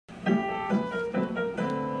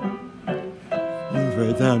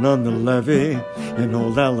Way down on the levee in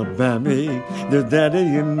old Alabama, there's Daddy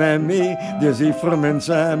and Mammy, there's Ephraim and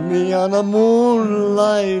Sammy. On a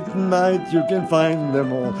moonlight night you can find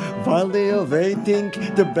them all, while they are waiting,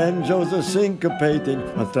 the banjos are syncopating.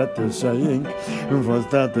 What's that they're saying?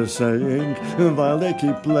 What's that they're saying? While they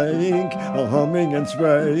keep playing, humming and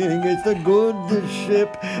swaying. It's the good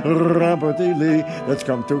ship Robert E. Lee that's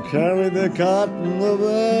come to carry the cotton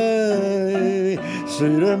away.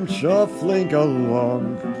 See them shuffling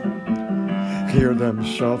along, hear them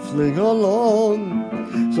shuffling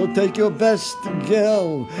along. So take your best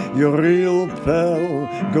gal, your real pal,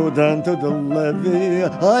 go down to the levee,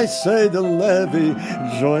 I say the levee,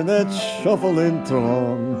 join that shuffling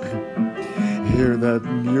throng. Hear that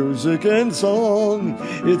music and song,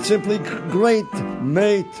 it's simply great,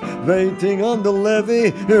 mate, waiting on the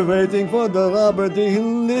levee, waiting for the Robert E.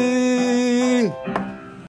 Lee.